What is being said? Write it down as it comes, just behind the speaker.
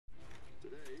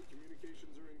Today,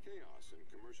 communications are in chaos, and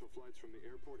commercial flights from the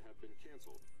airport have been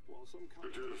canceled. While some The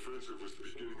Jet Offensive was the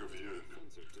beginning of the end,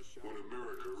 when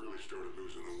America really started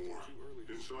losing the war.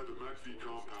 Inside the MACV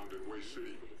compound in Way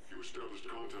City, you established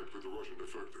contact with the Russian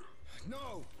Defector.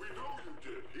 No! We know you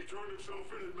did. He turned himself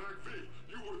in at MACV.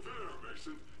 You were there,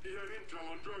 Mason. He had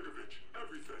intel on Dragovich.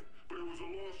 Everything. But it was a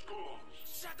lost cause.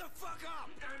 Shut the fuck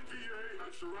up! The NVA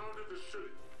had surrounded the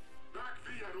city. MACV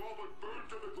had all but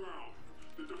burned to the ground.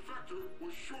 The Defector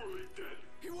was surely dead.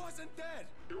 He wasn't dead!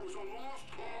 It was a lost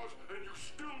cause, and you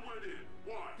still went in.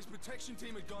 Why? His protection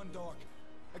team had gone dark.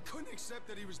 I couldn't accept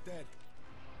that he was dead.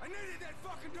 I needed that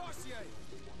fucking dossier!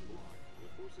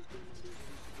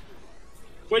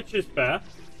 Which is fair.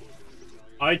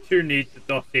 I too need the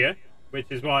dossier, which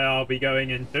is why I'll be going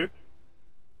into.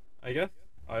 I guess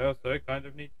I also kind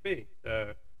of need to be,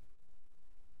 so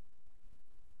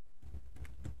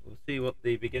we'll see what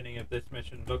the beginning of this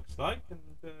mission looks like and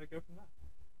go from there.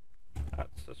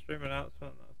 That's a stream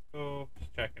announcement, that's cool.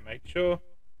 Just check and make sure.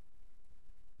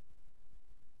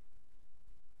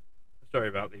 Sorry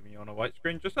about leaving you on a white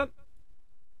screen just then.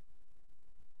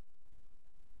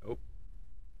 Oh.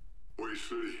 Way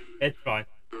City. It's fine.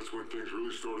 That's when things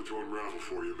really started to unravel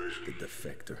for you, Mason. The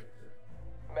Defector.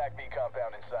 MACV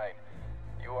compound in sight.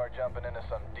 You are jumping into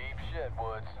some deep shit,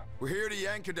 Woods. We're here to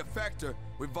yank a Defector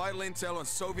with vital intel on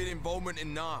Soviet involvement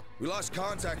in Nam. We lost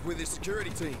contact with his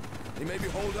security team. He may be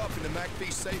holed up in the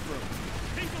MACV safe room.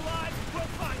 He's alive! We'll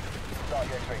find him! Dog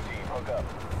X-ray team, hook up.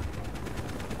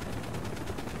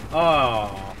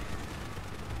 Oh.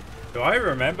 Do I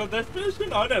remember this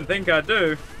mission? I don't think I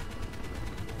do.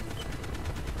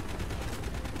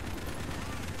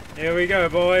 Here we go,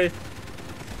 boys.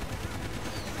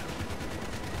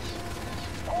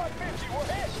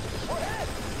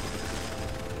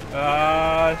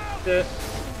 Shit.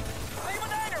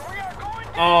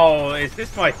 Oh, is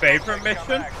this my favorite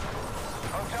mission?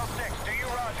 Hotel 6, do you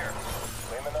roger?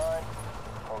 Lima 9,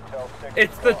 Hotel 6.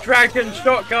 It's the Dragon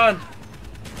shotgun.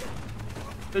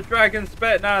 The Dragon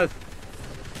Spetsnaz.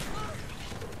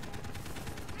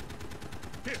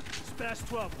 Here, Spash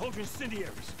 12, hold your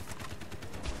incendiaries.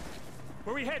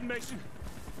 Where we heading, Mason?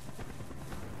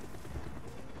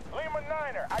 Lima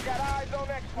 9er, I got eyes on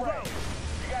X-ray.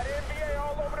 You got NBA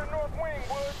all over the north wing,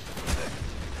 Woods.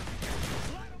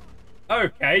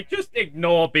 Okay, just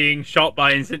ignore being shot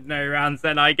by incendiary rounds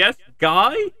then, I guess.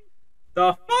 Guy?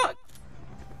 The fuck?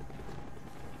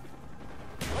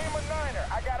 Lima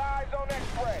 9er, I got eyes on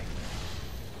X-ray.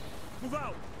 Move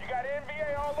out. You got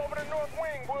NBA all over the north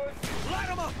wing, Woods. Light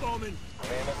them up, Bowman.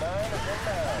 Lima 9er,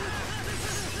 inbound.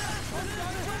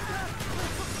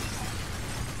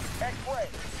 X-ray,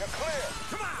 you're clear.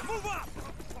 Come on, move up.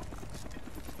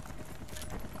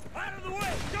 Out of the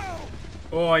way, go.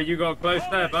 Boy, you got close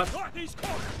there, bud. Northeast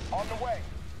corner. On the way.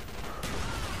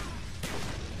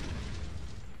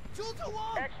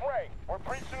 X-ray, we're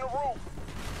breaching the roof.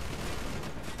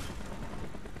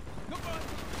 The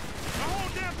whole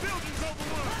damn building's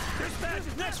overrun. Dispatch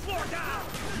is next floor down.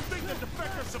 You think the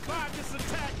Defector survived this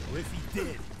attack? Well, if he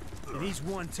did, then he's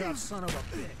one tough son of a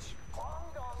bitch.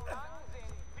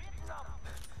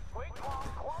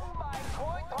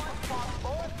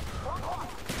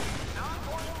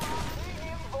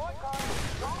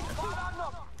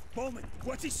 Bowman,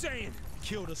 what's he saying?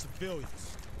 Kill the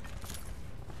civilians.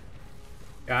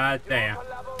 God damn.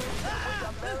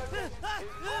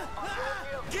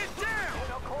 Get down!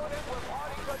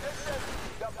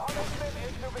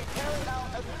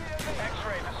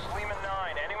 X-ray, this is Lima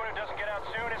 9. Anyone who doesn't get out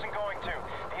soon isn't going to.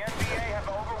 The NBA have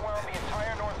overwhelmed the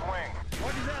entire north wing.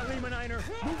 What is that, Lima 9er?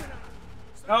 Moving on.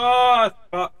 Oh,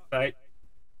 fuck's sake.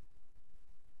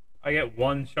 I get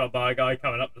one shot by a guy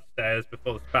coming up the stairs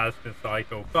before the spaz can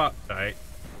cycle. Fuck's sake.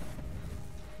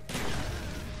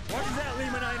 What is that,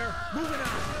 Lima 9er? Moving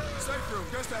on. Safe room,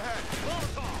 just ahead.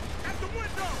 Molotov! At the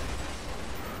window!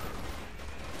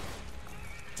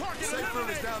 Target Safe room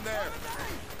is down there.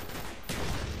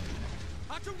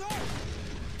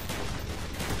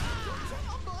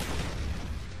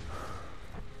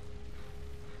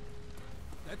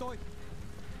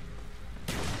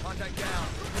 Contact down.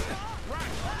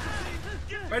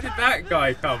 Where did that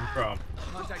guy come from?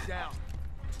 Contact down.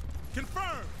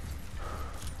 Confirmed!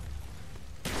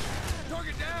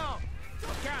 Target down.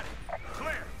 Got it.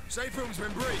 Clear. Safe room's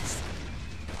been breached.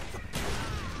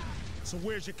 So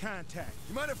where's your contact?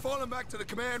 You might have fallen back to the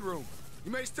command room.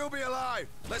 You may still be alive.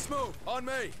 Let's move. On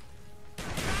me.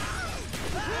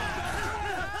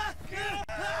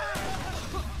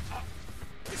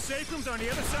 The safe room's on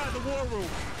the other side of the war room.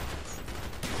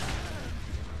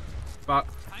 Fuck.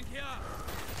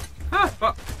 Ah,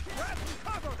 fuck.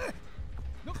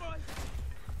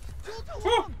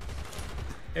 Woo!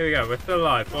 Here we go, we're still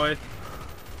alive, boys.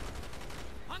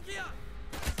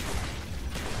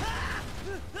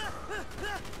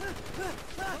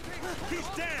 He's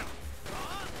down.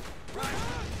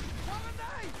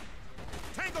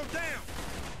 Tango down.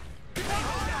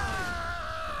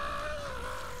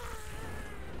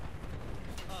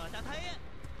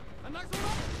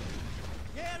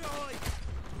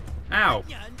 Ow!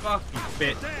 Fucking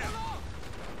bitch.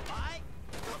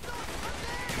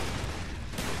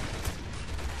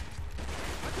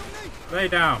 Lay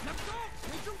down.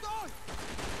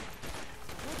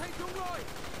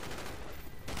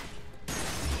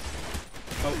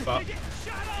 Oh fuck.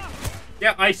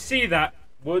 Yeah, I see that.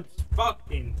 Woods,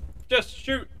 fucking just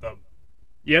shoot them.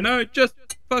 You know, just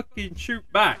fucking shoot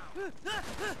back.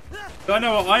 So I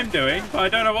know what I'm doing, but I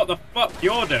don't know what the fuck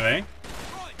you're doing.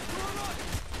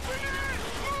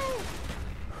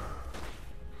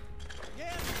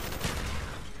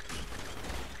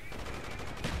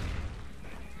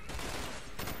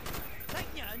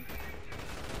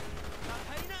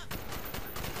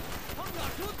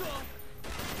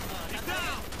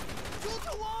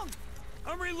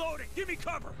 I'm reloading. Give me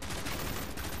cover.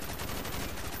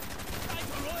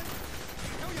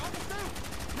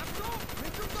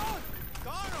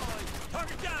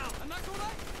 Target down.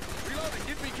 Reloading,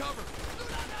 give me cover.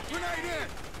 Grenade in.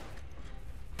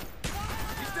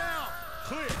 He's down.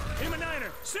 Clear. Aim a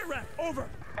niner. Sit rep. Over.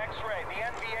 X-ray, the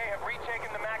NVA have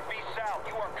retaken the MACV South.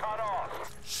 You are cut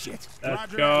off. Shit. Let's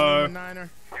Roger go. that, Niner.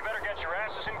 You better get your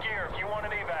asses in gear if you want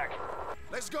an evac.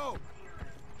 Let's go.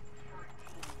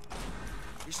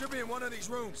 He should be in one of these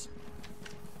rooms.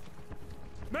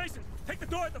 Mason, take the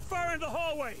door at the far end of the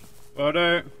hallway. Will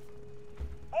do.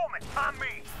 Holman, on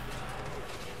me.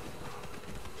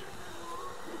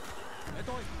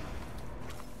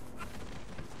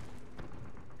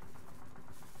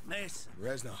 Mason.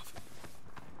 Reznov,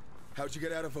 how'd you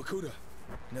get out of Vorkuta?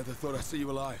 Never thought I'd see you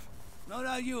alive. Not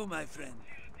are you, my friend.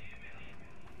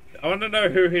 I want to know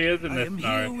who he is in I this am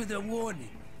now. here with a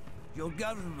warning. Your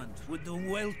government would do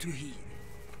well to heed.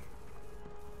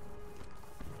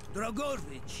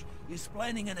 Dragovich is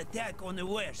planning an attack on the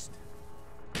west.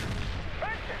 Benson,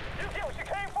 you get what you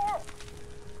came for?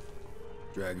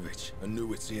 Dragovich, I knew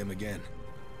we'd see him again.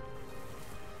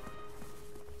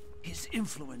 His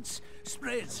influence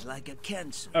spreads like a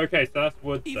cancer. Okay, so that's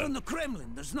Woods Even then. the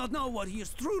Kremlin does not know what he is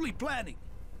truly planning.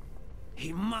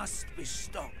 He must be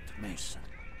stopped, Mason.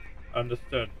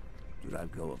 Understood.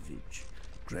 Dragovich,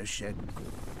 Greshenko,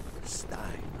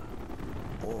 Steiner,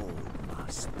 all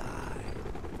must die.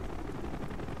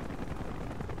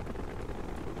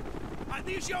 Are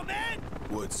these your men?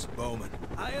 Woods, Bowman.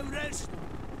 I am Reznov.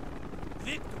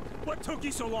 Victor. What took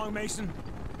you so long, Mason?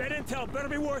 That intel better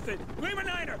be worth it. Lima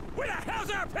Niner, where the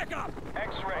hell's our pickup?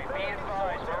 X-ray, be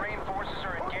advised. Marine forces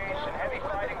are engaged in heavy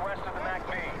fighting west of the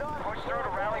MACV. Push through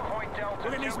to Rally Point Delta.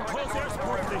 We're gonna need some close air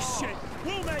support for this shit.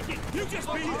 We'll make it. You just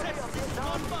be here. We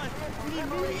need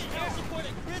immediate air support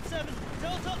at Grid 7,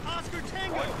 Delta Oscar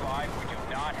Tango. 1-5, we do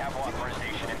not have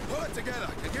authorization. Pull it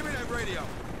together and give me that radio.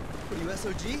 What are you,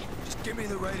 SOG? Just give me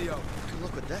the radio. Good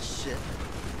luck with that shit.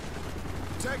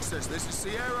 Texas, this is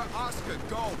Sierra Oscar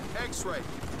Golf X-ray.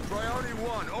 Priority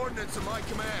 1, ordnance in my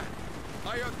command.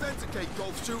 I authenticate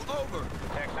Golf 2, over.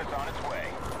 Texas on its way.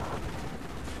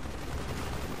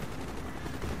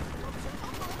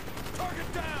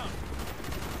 Target down.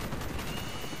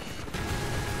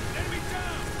 Enemy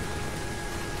down.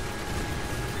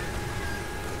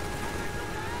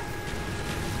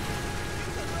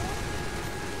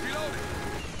 Reloading.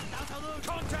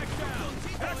 Contact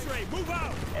down. X-ray, move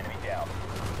out. Enemy down.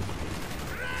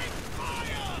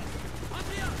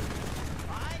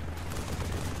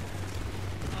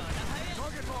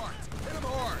 Target marked. Hit him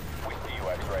hard. We see you,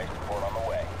 X-ray. Support on the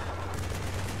way.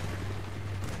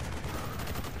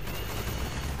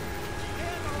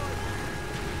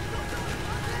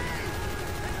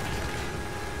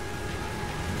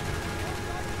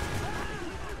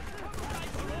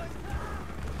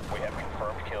 We have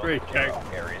confirmed kills. Great check.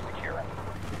 Area secure.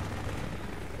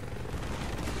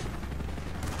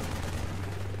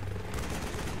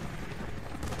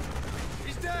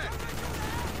 He's dead.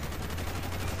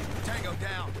 Tango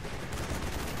down.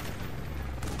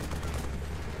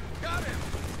 Got him.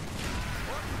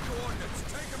 Marking coordinates.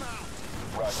 Take him out.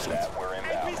 Roger that. We're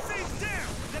inbound. APC's down.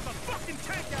 There's a fucking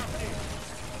tank out there.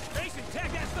 Mason,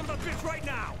 tag that son of a bitch right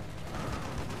now.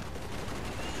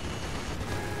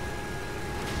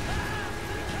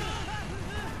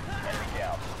 Enemy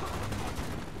down.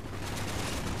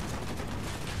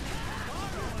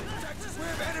 Texas, we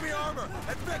have enemy armor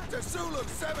at Victor Zulu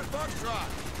 7 Foxtrot.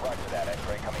 Roger that.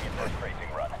 X-ray coming in for a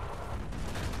tracing run.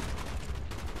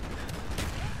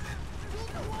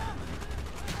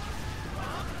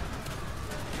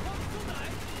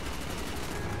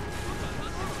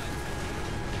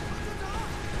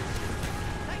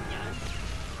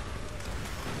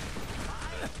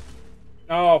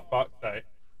 Oh, fuck's sake.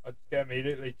 I just get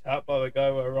immediately tapped by the guy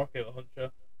with a rocket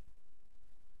launcher.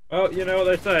 Well, you know what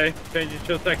they say. Changing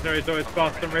shield secondary is always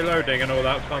fast and reloading and all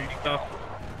that fun stuff.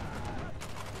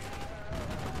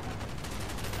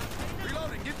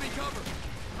 Reloading, give me cover.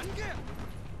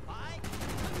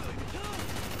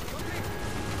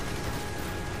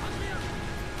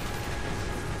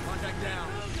 Contact down.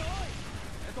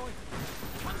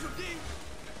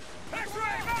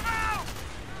 X-ray, move out!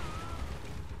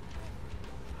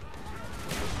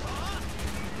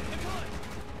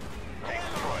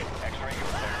 X-ray, you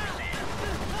clear to proceed.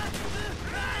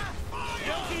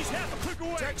 Yankees half a click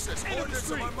away. Texas, End of the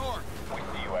ordnance on street. my mark. We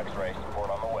see you, X-ray. Support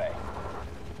on the way.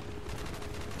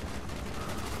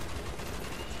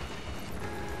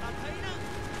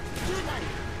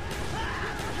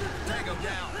 Tango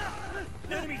down.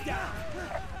 Enemy down.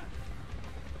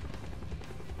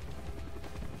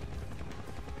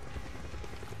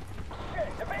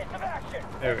 Evasive action!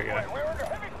 There we go. We're under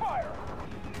heavy fire!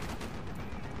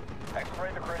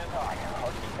 X-ray, the grid is high.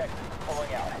 RT Texas is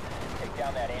pulling out. Take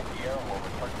down that anti-air and we'll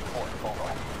return support.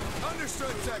 Over.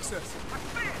 Understood, Texas. I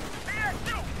see it! DX2!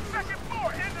 Second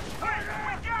floor! In the street! We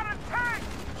got a tank!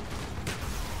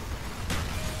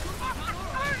 Off the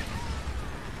street!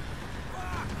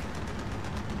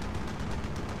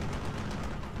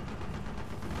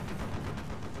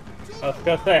 I was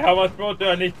gonna say, how much more do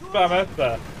I need to spam S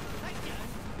there?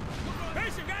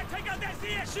 Mason, gotta take out that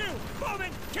CSU!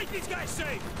 Bowman, keep these guys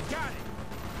safe! Got it!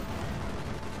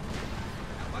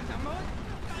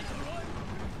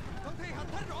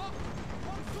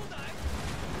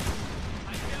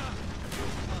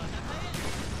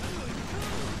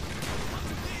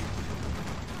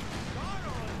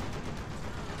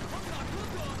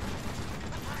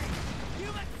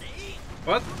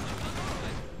 What?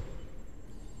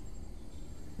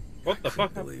 What the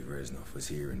fuck? I believe Reznov was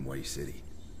here in Way City.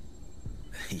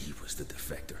 He was the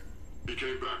defector. He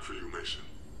came back for you, Mason.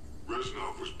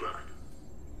 Reznov was back.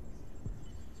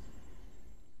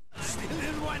 Still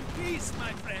in one piece,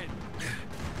 my friend.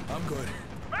 I'm good.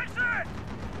 Mason!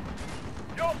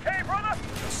 You okay, brother?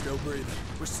 Still breathing.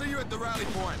 We'll see you at the rally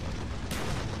point.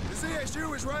 The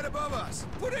CSU is right above us.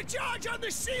 Put a charge on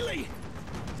the ceiling!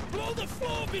 Blow the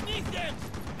floor beneath them!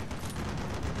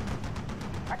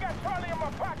 I got Charlie in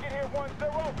my pocket here,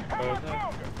 1-0. How much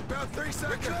longer? About 3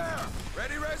 seconds. Clear.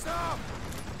 Ready, Reznov?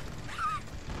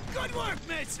 Good work,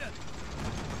 Mason!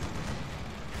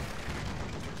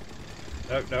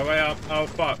 No, no way up. Oh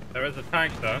fuck, there is a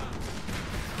tank though.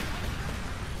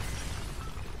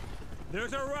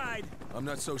 There's a ride. I'm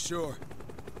not so sure.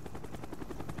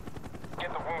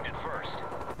 Get the wounded first.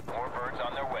 More birds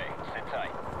on their way. Sit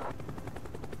tight.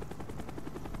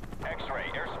 X-ray,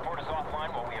 air support is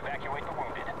offline while we evacuate the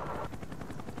wounded.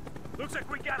 Looks like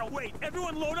we gotta wait.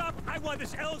 Everyone load up. I want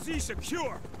this LZ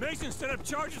secure. Mason set up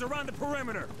charges around the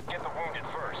perimeter. Get the wounded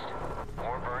first.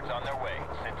 More birds on their way.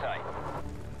 Sit tight.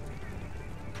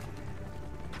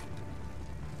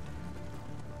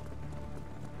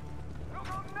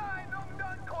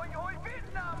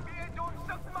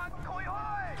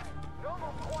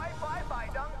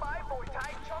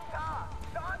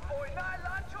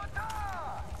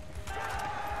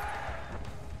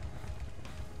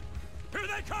 Here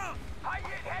they come!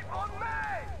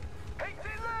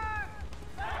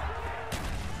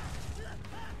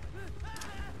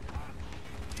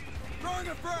 Throwing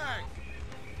a frag!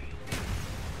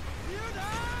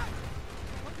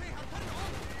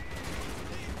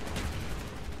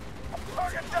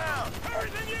 Target down!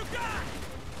 Everything you got!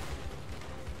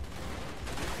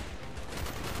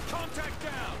 Contact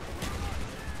down!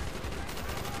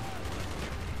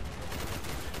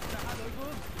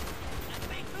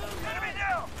 Enemy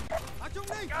down!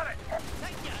 Got it!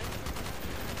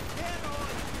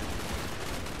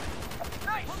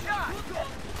 Nice shot!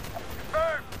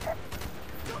 Confirmed!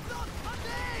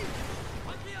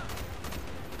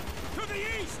 To the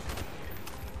east!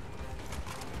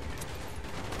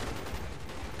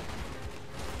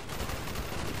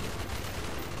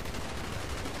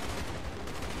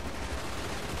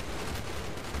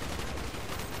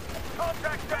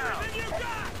 Contact down! Everything you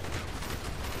got!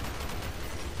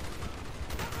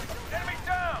 Enemy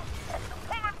down!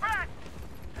 Pulling back!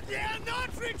 They are not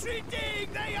retreating!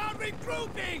 They are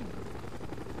regrouping!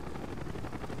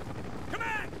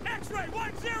 Command! X-ray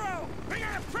 1-0! We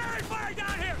got a prairie fire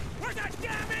down here! Where's that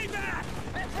damn evac?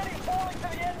 This city's falling to the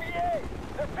NBA!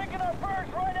 They're picking up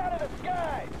birds right out of the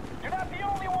sky! You're not the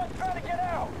only ones trying to get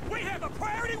out! We have a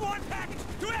priority 1 package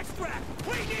to extract!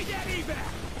 We need that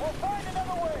evac! We'll find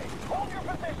another way! Hold your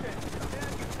position!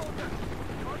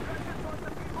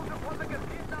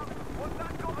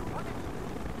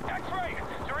 X-ray!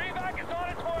 Your evac is on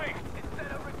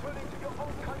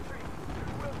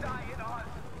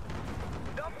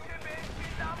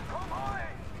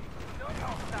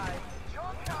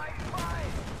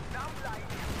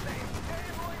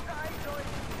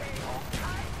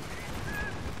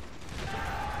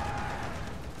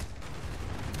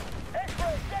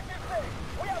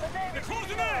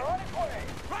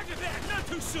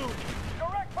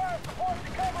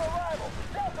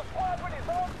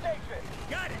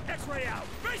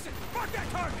Mason, mark that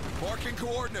target! Marking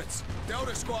coordinates.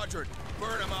 Delta Squadron.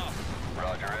 Burn them up.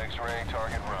 Roger, X-ray,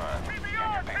 target run. Get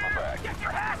your people back. Get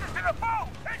your asses to the boat!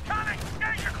 Incoming!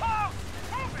 Danger close!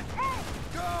 Move it, move!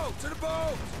 Go! To the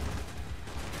boat!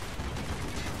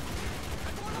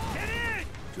 Get in!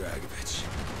 Dragovich.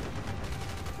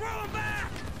 Throw him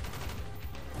back!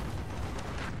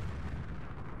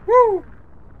 Woo!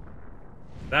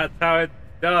 That's how it's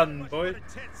done, boys.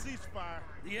 Tense ceasefire.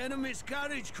 The enemy's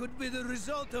courage could be the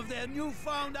result of their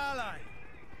newfound ally.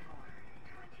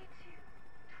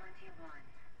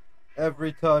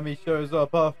 Every time he shows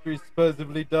up after he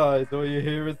supposedly dies, all you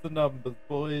hear is the numbers,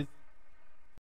 boys.